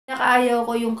Pinakaayaw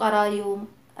ko yung karayom.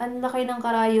 Ang laki ng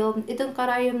karayom. Itong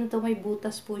karayom na to may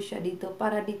butas po siya dito.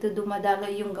 Para dito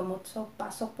dumadaloy yung gamot. So,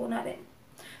 pasok po natin.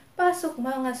 Pasok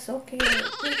mga soke.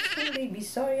 Baby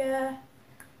Soria.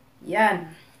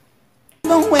 Yan.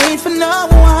 Don't wait for no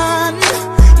one.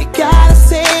 You gotta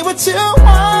say what you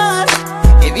want.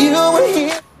 If you were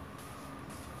here.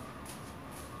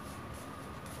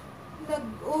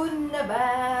 Nag-una ba?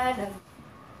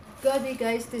 Good day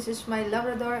guys, this is my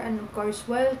Labrador and of course,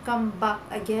 welcome back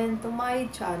again to my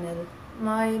channel.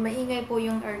 Maingay po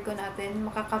yung aircon natin,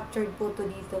 makaka-captured po to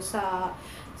dito sa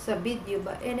video.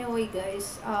 But anyway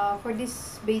guys, for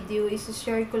this video,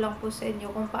 is-share ko lang po sa inyo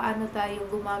kung paano tayo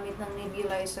gumamit ng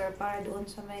nebulizer para doon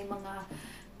sa may mga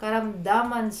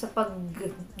karamdaman sa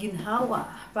pagginhawa.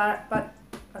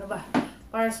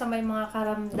 Para sa may mga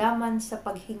karamdaman sa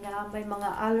paghinga, may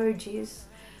mga allergies,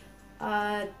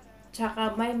 at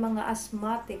tsaka may mga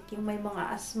asthmatic, yung may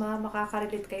mga asthma,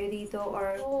 makaka-relate kayo dito.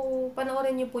 Or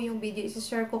panoorin niyo po yung video,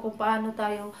 isi-share ko kung paano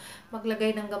tayo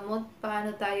maglagay ng gamot,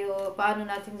 paano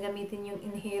natin gamitin yung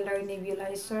inhaler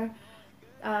nebulizer.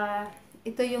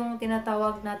 Ito yung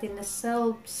tinatawag natin na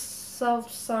self-service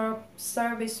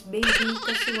baby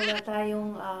kasi wala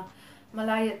tayong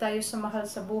malaya tayo sa mahal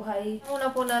sa buhay. Una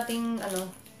po nating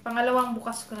pangalawang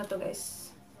bukas ko na to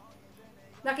guys.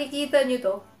 Nakikita nyo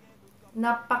to,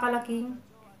 napakalaking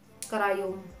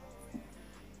karayom.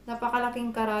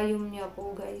 Napakalaking karayom niya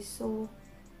po guys. So,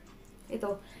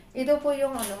 ito po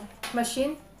yung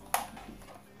machine.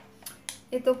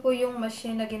 Ito po yung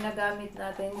machine na ginagamit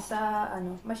natin sa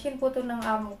machine po to ng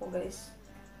amo ko guys.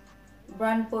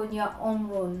 Brand po niya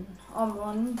omron.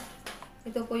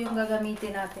 Ito po yung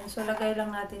gagamitin natin. So, lagay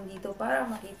lang natin dito para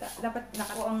makita. Dapat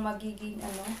po ang magiging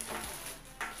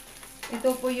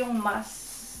Ito po yung mask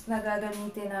na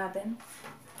gagamitin natin.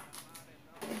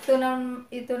 Ito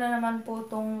na naman po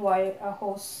tong wire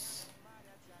hose.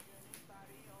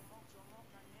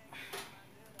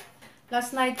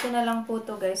 Last night ko na lang po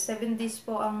to guys. 7 days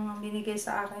po ang binigay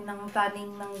sa akin ng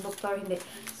tanning ng doktor. Hindi.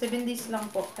 7 days lang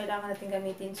po. Kailangan natin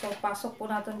gamitin. So, pasok po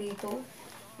natin dito.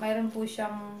 Mayroon po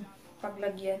siyang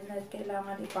paglagyan na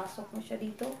kailangan ipasok mo siya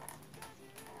dito.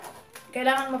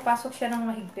 Kailangan mapasok siya ng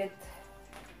mahigpit.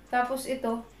 Tapos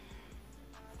ito,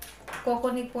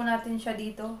 kukunik po natin siya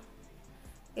dito.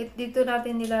 Dito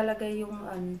natin nilalagay yung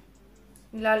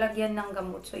nilalagyan ng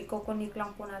gamot. So, ikukunik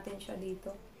lang po natin siya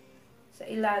dito sa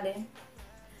ilalim.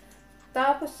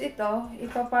 Tapos ito,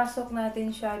 ipapasok natin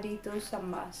siya dito sa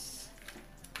mask.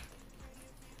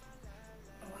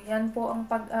 Yan po ang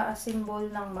pag-a-assemble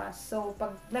ng mask. So,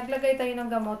 pag naglagay tayo ng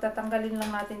gamot, tatanggalin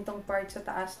lang natin tong part sa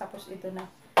taas. Tapos ito na.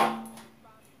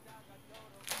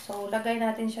 So, lagay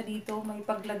natin siya dito. May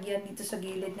paglagyan dito sa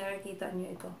gilid. Nakikita nyo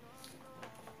ito.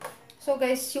 So,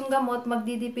 guys, yung gamot,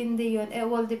 magdidepende yun. It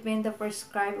will depend the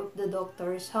prescribe of the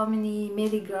doctors. How many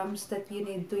milligrams that you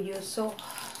need to use. So,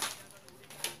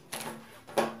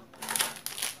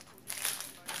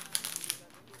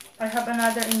 I have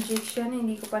another injection.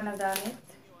 Hindi ko pa nagamit.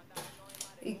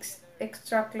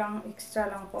 Extra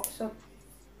lang po. So,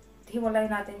 hiwalay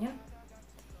natin yun.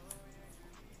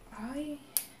 Ay,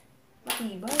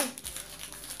 matibay.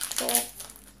 So,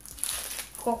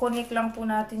 kukunik lang po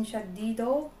natin siya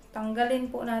dito.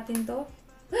 Tanggalin po natin to.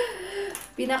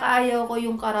 Pinakaayaw ko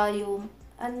yung karayom.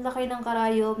 Ang laki ng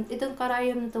karayom. Itong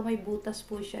karayom na to may butas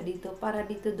po siya dito. Para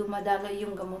dito dumadaloy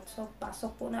yung gamot. So,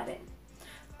 pasok po natin.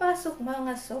 Pasok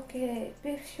mga soke.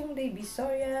 Yung baby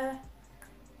Soria.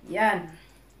 Yan.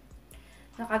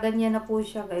 Nakaganyan na po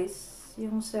siya guys.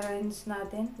 Yung syringe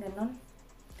natin. Ganon.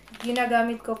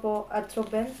 Ginagamit ko po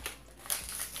atrobel.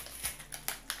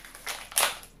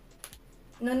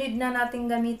 No need na nating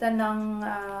gamitan ng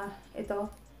ito.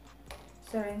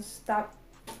 Syringe. Stop.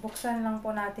 Buksan lang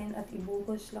po natin at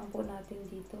ibuhos lang po natin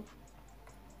dito.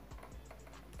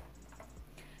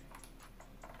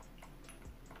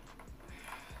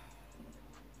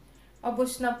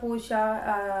 Abos na po siya.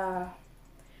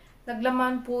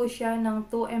 Naglaman po siya ng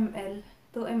 2 ml.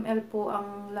 2 ml po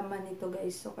ang laman nito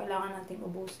guys. So, kailangan natin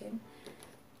ubusin.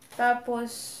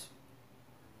 Tapos,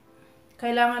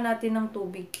 kailangan natin ng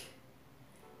tubig.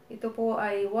 Ito po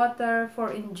ay water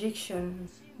for injection.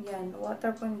 Yan,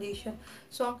 water for injection.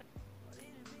 So,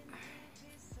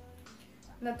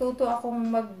 natuto akong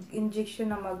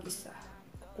mag-injection na mag-isa.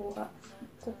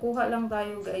 Kukuha lang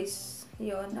tayo guys.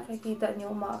 Yun, nakikita nyo,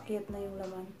 umaakyat na yung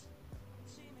laman.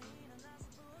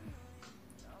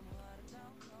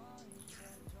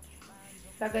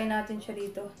 Lagay natin siya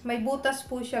dito. May butas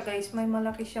po siya guys. May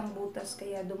malaki siyang butas.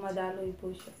 Kaya dumadaloy po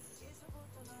siya.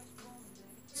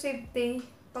 Safety.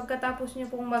 Pagkatapos nyo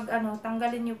pong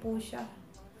tanggalin nyo po siya.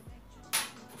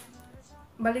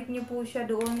 balik niyo po siya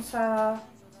doon sa,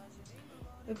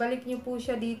 ibalik niyo po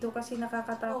siya dito kasi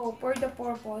nakakatakot. For the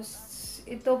purpose,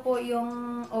 ito po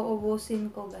yung uubusin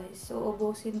ko guys. So,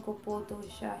 uubusin ko po to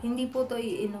siya. Hindi po to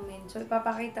iinumin. So,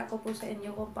 ipapakita ko po sa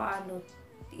inyo kung paano.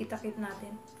 Itakip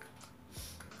natin.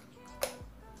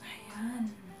 Ayan.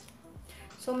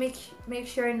 So, make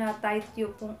sure na tight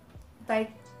yung po, tight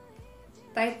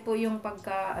po yung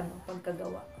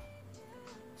pagkagawa.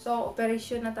 So,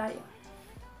 operation na tayo.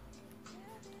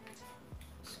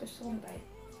 Gusto kong tight.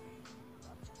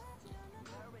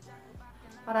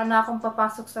 Para na akong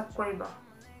papasok sa kuweba.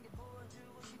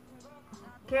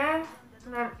 Okay?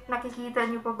 Nakikita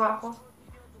niyo pa ba ako?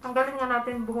 Tanggalin nga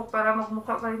natin buhok para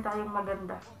magmukha pa rin tayong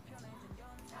maganda.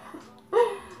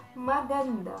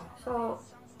 Maganda. So,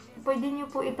 pwede niyo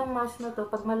po itong mask na to,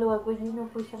 pag maluwag, pwede niyo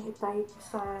po siyang i-type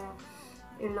sa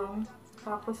ilong.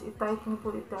 Tapos, i-type niyo po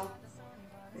ito.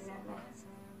 Ayan na.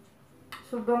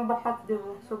 Sobrang bakat,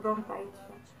 diba? Sobrang tight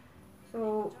siya. So,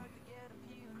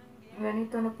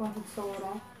 ganito na po ang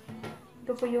higsura.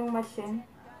 Ito po yung machine.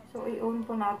 So, i-on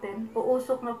po natin.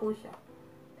 Uusok na po siya.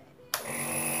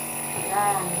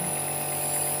 Ayan.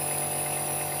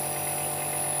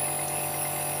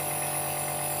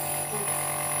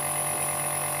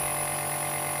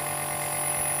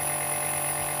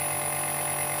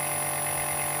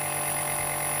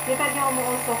 Kita niyo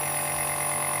umuusok.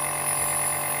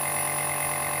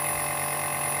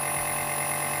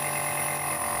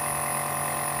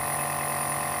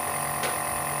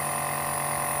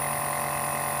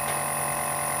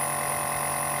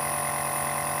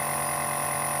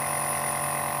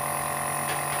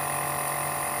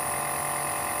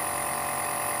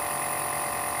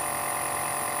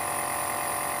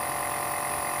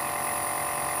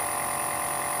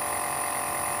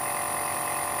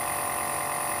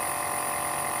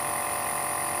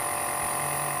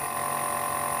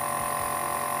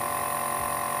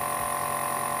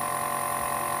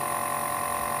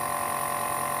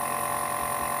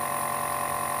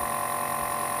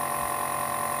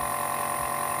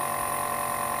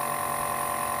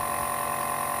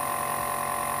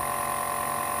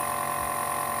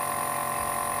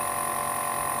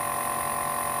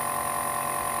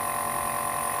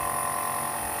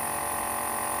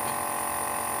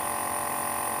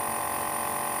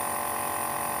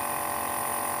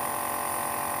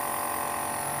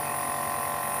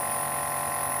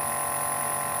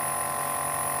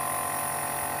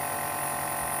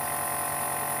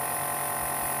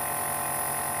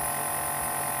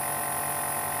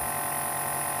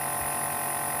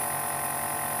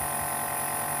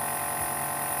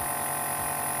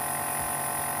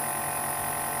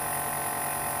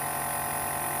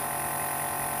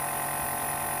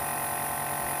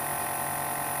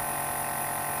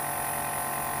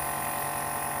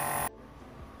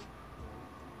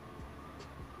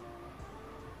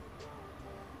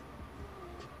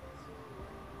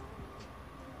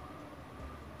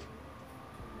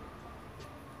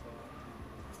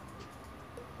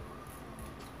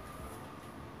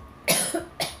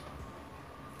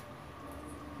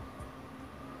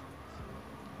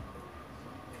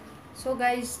 So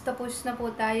guys, tapos na po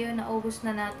tayo. Naubos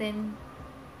na natin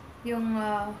yung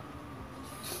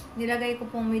nilagay ko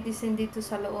pong medicine dito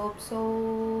sa loob. So,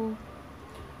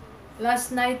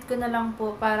 last night ko na lang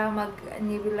po para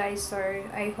mag-nebulizer.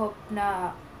 I hope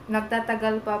na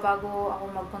nagtatagal pa bago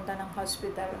ako magpunta ng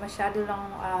hospital. Masyado lang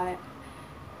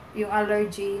yung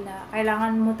allergy na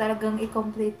kailangan mo talagang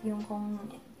i-complete yung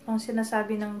kung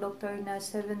sinasabi ng doctor na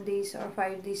 7 days or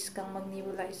 5 days kang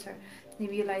mag-nebulizer.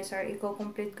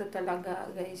 I-complete ko talaga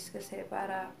guys kasi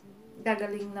para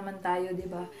gagaling naman tayo, di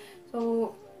ba? So,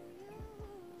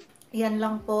 yan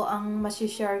lang po ang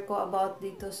masishare ko about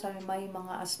dito sa may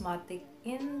mga asthmatic.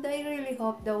 And I really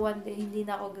hope that one day hindi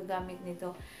na ako gagamit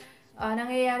nito.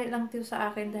 Nangyayari lang ito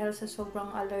sa akin dahil sa sobrang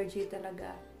allergy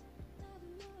talaga.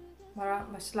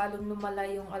 Mas lalong lumala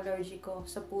yung allergy ko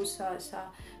sa pusa, sa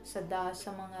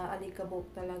mga alikabok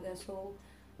talaga. So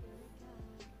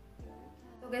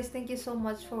guys, thank you so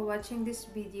much for watching this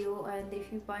video, and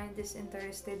if you find this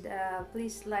interested,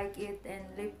 please like it and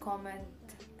leave comment,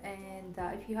 and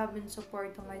if you haven't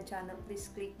supported my channel, please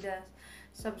click the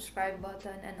subscribe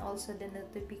button and also the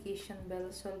notification bell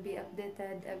so you'll be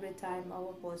updated every time I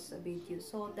will post a video.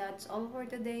 So that's all for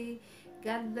today.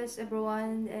 God bless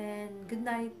everyone and good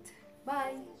night.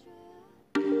 Bye.